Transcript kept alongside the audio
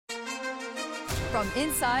from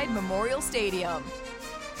inside Memorial Stadium.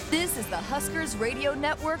 This is the Huskers Radio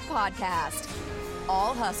Network podcast.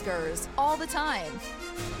 All Huskers, all the time.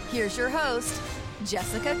 Here's your host,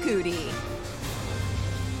 Jessica Coody.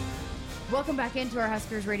 Welcome back into our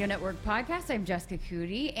Huskers Radio Network podcast. I'm Jessica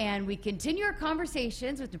Coody, and we continue our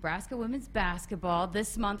conversations with Nebraska women's basketball.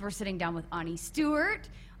 This month, we're sitting down with Annika Stewart.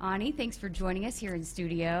 Ani, thanks for joining us here in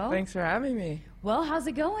studio. Thanks for having me. Well, how's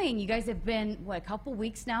it going? You guys have been, a couple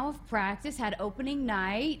weeks now of practice, had opening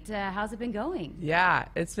night. How's it been going? Yeah,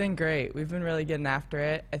 it's been great. We've been really getting after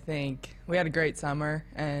it. I think we had a great summer,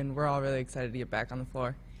 and we're all really excited to get back on the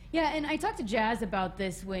floor. Yeah, and I talked to Jazz about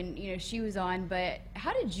this when she was on, but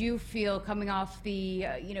how did you feel coming off the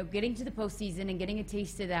getting to the postseason and getting a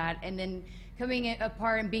taste of that, and then coming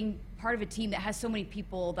apart and being part of a team that has so many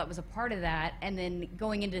people that was a part of that, and then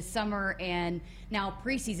going into summer and now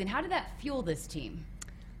preseason? How did that fuel this team?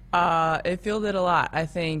 It fueled it a lot. I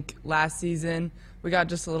think last season we got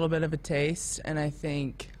just a little bit of a taste, and I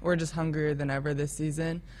think we're just hungrier than ever this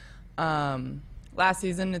season. Last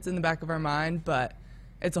season, it's in the back of our mind, but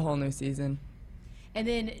it's a whole new season. And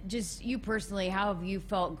then just you personally, how have you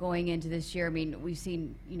felt going into this year? I mean, we've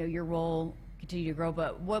seen, your role continue to grow,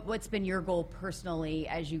 but what's been your goal personally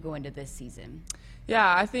as you go into this season?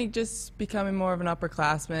 Yeah, I think just becoming more of an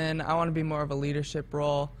upperclassman. I want to be more of a leadership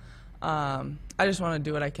role. I just want to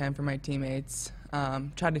do what I can for my teammates,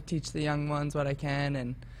 try to teach the young ones what I can,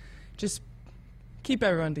 and just keep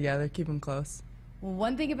everyone together, keep them close. Well,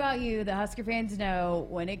 one thing about you, the Husker fans know,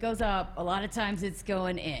 when it goes up, a lot of times it's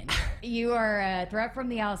going in. You are a threat from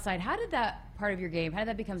the outside. How did that part of your game, how did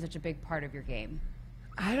that become such a big part of your game?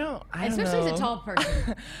 I don't Especially know. as a tall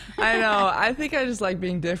person. I know. I think I just like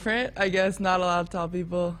being different. I guess not a lot of tall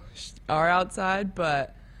people are outside,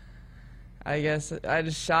 but I guess I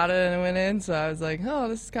just shot it and it went in, so I was like, oh,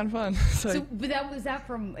 this is kind of fun. But was that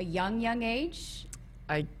from a young age?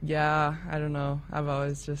 I don't know. I've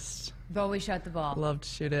always shot the ball. Loved to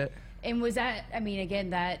shoot it. And was that, again,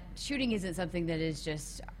 that shooting isn't something that is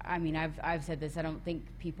just, I've said this, I don't think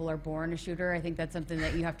people are born a shooter. I think that's something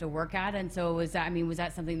that you have to work at. And so was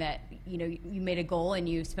that something that, you made a goal and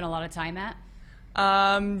you spent a lot of time at?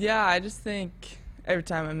 Yeah, I just think every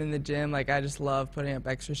time I'm in the gym, I just love putting up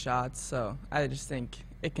extra shots. So I just think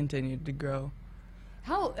it continued to grow.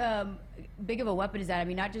 How big of a weapon is that?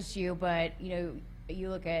 Not just you, but, you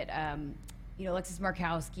look at, Alexis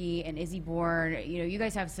Markowski and Izzy Bourne, you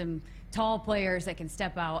guys have some tall players that can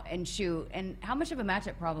step out and shoot. And how much of a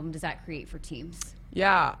matchup problem does that create for teams?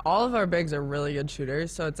 Yeah, all of our bigs are really good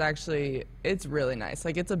shooters, so it's really nice.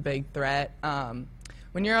 It's a big threat.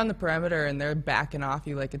 When you're on the perimeter and they're backing off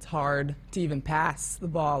you, it's hard to even pass the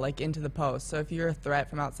ball, into the post. So if you're a threat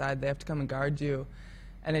from outside, they have to come and guard you,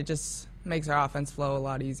 and it just makes our offense flow a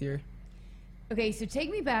lot easier. Okay, so take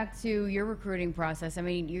me back to your recruiting process.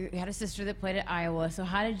 You had a sister that played at Iowa, so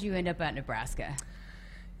how did you end up at Nebraska?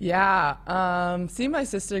 Yeah, seeing my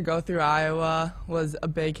sister go through Iowa was a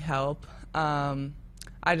big help. I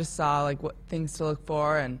just saw, what things to look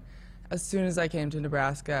for, and as soon as I came to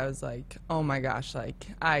Nebraska, I was like, oh my gosh,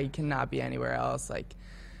 I cannot be anywhere else.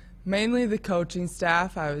 Mainly the coaching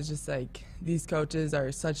staff, I was just these coaches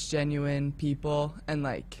are such genuine people, and,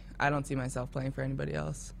 I don't see myself playing for anybody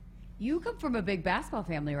else. You come from a big basketball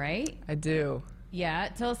family, right? I do. Yeah,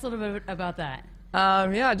 tell us a little bit about that.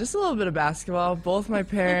 Yeah, just a little bit of basketball. Both my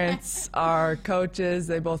parents are coaches.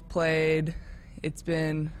 They both played. It's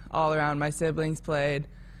been all around. My siblings played.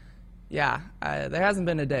 Yeah, there hasn't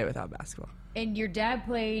been a day without basketball. And your dad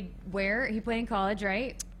played where? He played in college,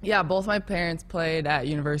 right? Yeah, both my parents played at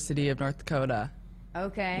University of North Dakota.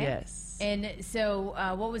 Okay. Yes. And so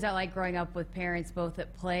what was that like growing up with parents both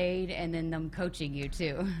that played and then them coaching you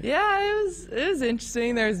too? Yeah, it was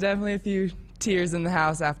interesting. There was definitely a few tears in the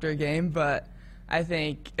house after a game, but I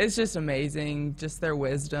think it's just amazing, just their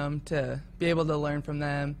wisdom, to be able to learn from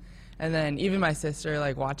them. And then even my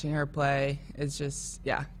sister, watching her play, it's just,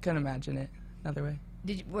 couldn't imagine it another way.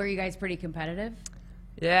 Were you guys pretty competitive?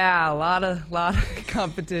 Yeah, a lot of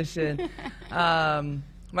competition.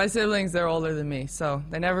 My siblings, they're older than me, so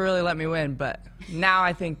they never really let me win. But now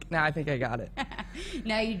I think I got it.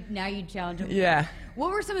 now you challenge them. Yeah.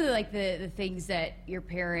 What were some of the things that your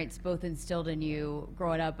parents both instilled in you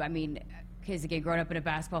growing up? Because again, growing up in a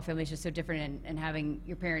basketball family is just so different, and having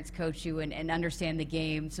your parents coach you and understand the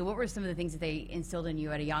game. So what were some of the things that they instilled in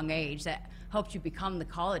you at a young age that helped you become the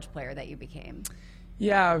college player that you became?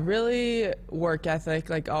 Yeah, really work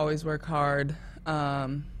ethic, always work hard.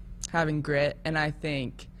 Having grit, and I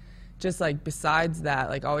think just besides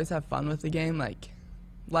that, always have fun with the game.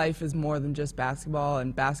 Life is more than just basketball,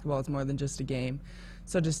 and basketball is more than just a game,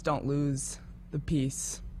 so just don't lose the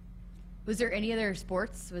peace. Was there any other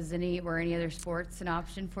sports? Were any other sports an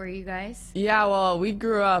option for you guys? Yeah, well, we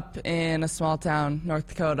grew up in a small town, North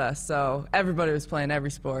Dakota, so everybody was playing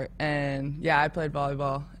every sport. And, yeah, I played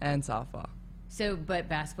volleyball and softball. So, but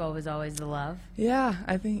basketball was always the love? Yeah,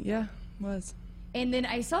 I think, yeah, was. And then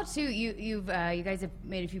I saw, too, you guys have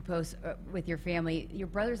made a few posts with your family. Your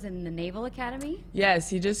brother's in the Naval Academy? Yes,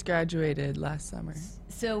 he just graduated last summer.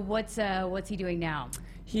 So what's he doing now?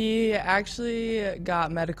 He actually got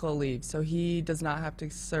medical leave, so he does not have to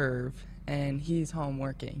serve, and he's home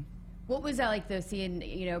working. What was that like, though, seeing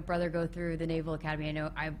brother go through the Naval Academy? I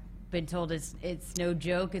know I've been told it's no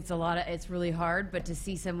joke. It's really hard, but to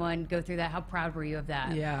see someone go through that, how proud were you of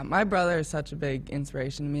that? Yeah, my brother is such a big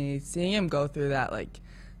inspiration to me. Seeing him go through that, like,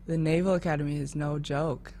 the Naval Academy is no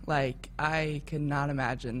joke. Like, I could not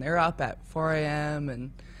imagine. They're up at 4 a.m.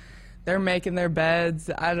 and they're making their beds.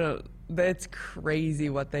 It's crazy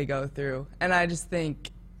what they go through. And I just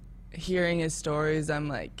think, hearing his stories, I'm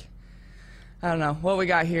like, I don't know, what we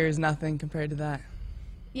got here is nothing compared to that.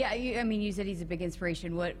 Yeah, you said he's a big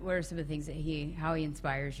inspiration. What are some of the things that how he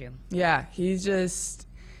inspires you? Yeah, he's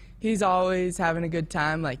always having a good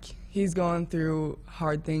time. Like, he's going through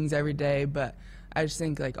hard things every day, but I just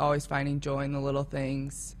think, like, always finding joy in the little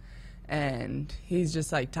things. And he's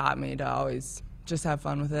just, like, taught me to always just have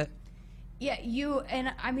fun with it. Yeah,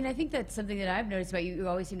 I think that's something that I've noticed about you. You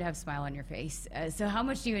always seem to have a smile on your face. So how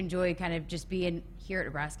much do you enjoy kind of just being here at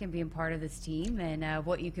Nebraska and being part of this team and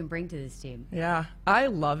what you can bring to this team? Yeah, I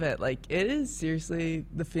love it. Like, it is seriously,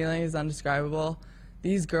 the feeling is indescribable.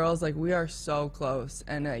 These girls, like, we are so close,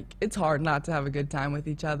 and, like, it's hard not to have a good time with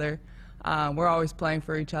each other. We're always playing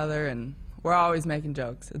for each other, and we're always making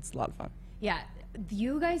jokes. It's a lot of fun. Yeah.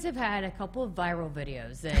 You guys have had a couple of viral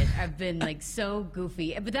videos that have been like so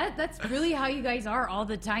goofy, but that's really how you guys are all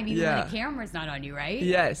the time, even when the camera's not on you, right?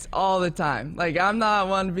 Yes, all the time. Like, I'm not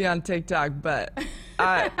one to be on TikTok, but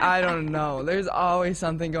I don't know. There's always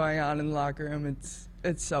something going on in the locker room.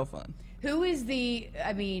 It's so fun. Who is the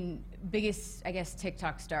biggest, I guess,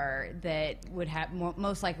 TikTok star that would have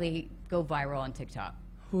most likely go viral on TikTok?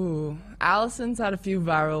 Ooh, Allison's had a few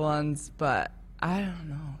viral ones, but I don't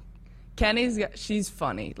know. She's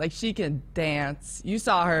funny. Like, she can dance. You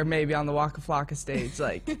saw her maybe on the Waka Flocka stage.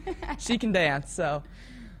 Like, she can dance, so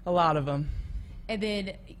a lot of them. And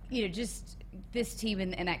then, just this team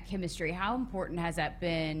and that chemistry, how important has that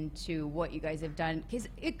been to what you guys have done? Because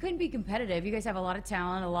it couldn't be competitive. You guys have a lot of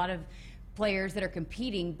talent, a lot of players that are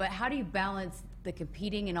competing, but how do you balance the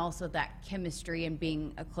competing and also that chemistry and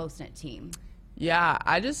being a close-knit team? Yeah,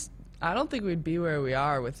 I don't think we'd be where we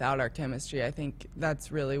are without our chemistry. I think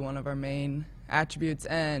that's really one of our main attributes,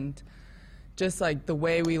 and just like the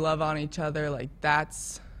way we love on each other, like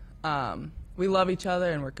we love each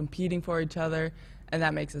other and we're competing for each other, and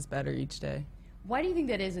that makes us better each day. Why do you think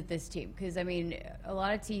that is with this team? Because, a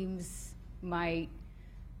lot of teams might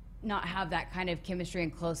not have that kind of chemistry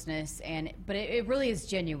and closeness, but it really is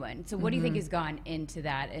genuine. So what do you think has gone into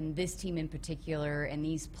that, and this team in particular, and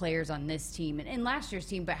these players on this team, and last year's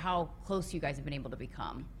team, but how close you guys have been able to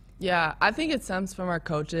become? Yeah, I think it stems from our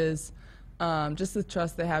coaches, just the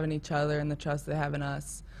trust they have in each other and the trust they have in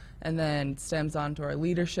us, and then stems on to our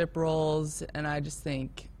leadership roles, and I just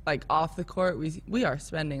think, like, off the court, we are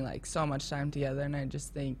spending, like, so much time together, and I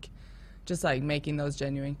just think just like making those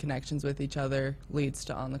genuine connections with each other leads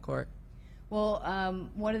to on the court. Well,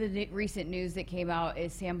 one of the recent news that came out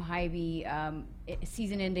is Sam Hybee,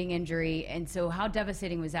 season-ending injury, and so how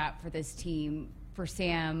devastating was that for this team, for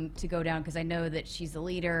Sam to go down? Because I know that she's a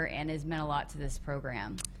leader and has meant a lot to this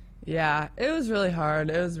program. Yeah, it was really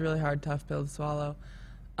hard. It was a really hard, tough pill to swallow.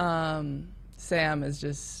 Sam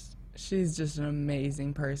she's just an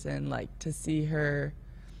amazing person. Like, to see her,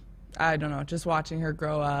 I don't know, just watching her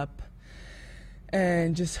grow up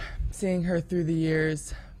and just seeing her through the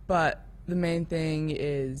years. But the main thing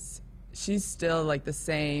is she's still, like, the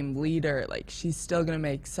same leader. Like, she's still going to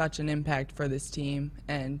make such an impact for this team.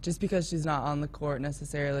 And just because she's not on the court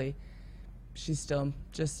necessarily, she's still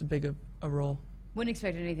just as big of a role. Wouldn't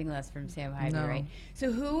expect anything less from Sam Hybee, no. Right?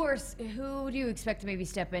 So who do you expect to maybe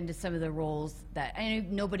step into some of the roles that, I know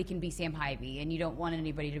nobody can be Sam Hybee, and you don't want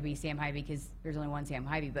anybody to be Sam Hybee because there's only one Sam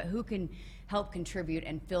Hybee, but who can help contribute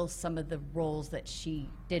and fill some of the roles that she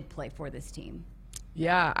did play for this team?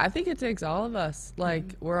 Yeah, I think it takes all of us.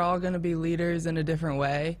 Like, we're all going to be leaders in a different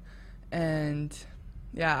way, and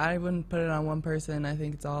yeah, I wouldn't put it on one person. I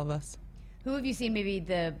think it's all of us. Who have you seen maybe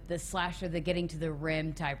the slasher, the getting to the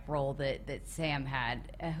rim type role that Sam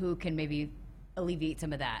had? Who can maybe alleviate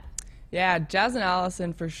some of that? Yeah, Jazz and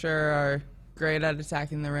Allison for sure are great at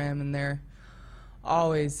attacking the rim, and they're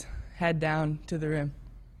always head down to the rim.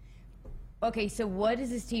 Okay, so what does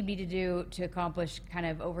this team need to do to accomplish kind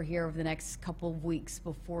of over here over the next couple of weeks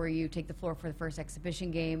before you take the floor for the first exhibition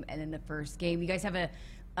game and then the first game? You guys have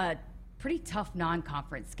a pretty tough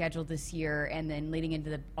non-conference schedule this year, and then leading into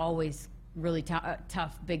the always really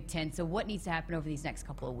tough Big Ten. So what needs to happen over these next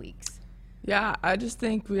couple of weeks? Yeah, I just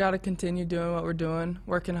think we got to continue doing what we're doing,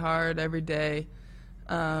 working hard every day,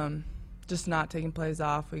 just not taking plays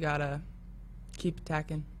off. We got to keep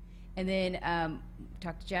attacking. And then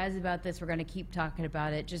talk to Jazz about this. We're going to keep talking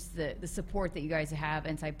about it. Just the support that you guys have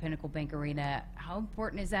inside Pinnacle Bank Arena. How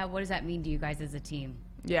important is that? What does that mean to you guys as a team?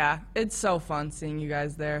 Yeah, it's so fun seeing you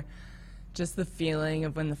guys there. Just the feeling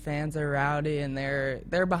of when the fans are rowdy and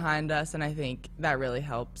they're behind us, and I think that really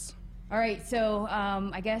helps. All right, so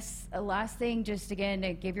I guess a last thing, just again,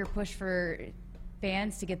 to give your push for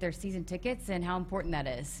fans to get their season tickets and how important that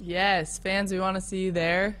is. Yes, fans, we want to see you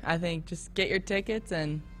there. I think just get your tickets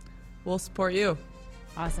and we'll support you.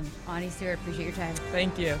 Awesome. Annika Stewart, appreciate your time.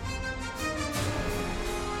 Thank you.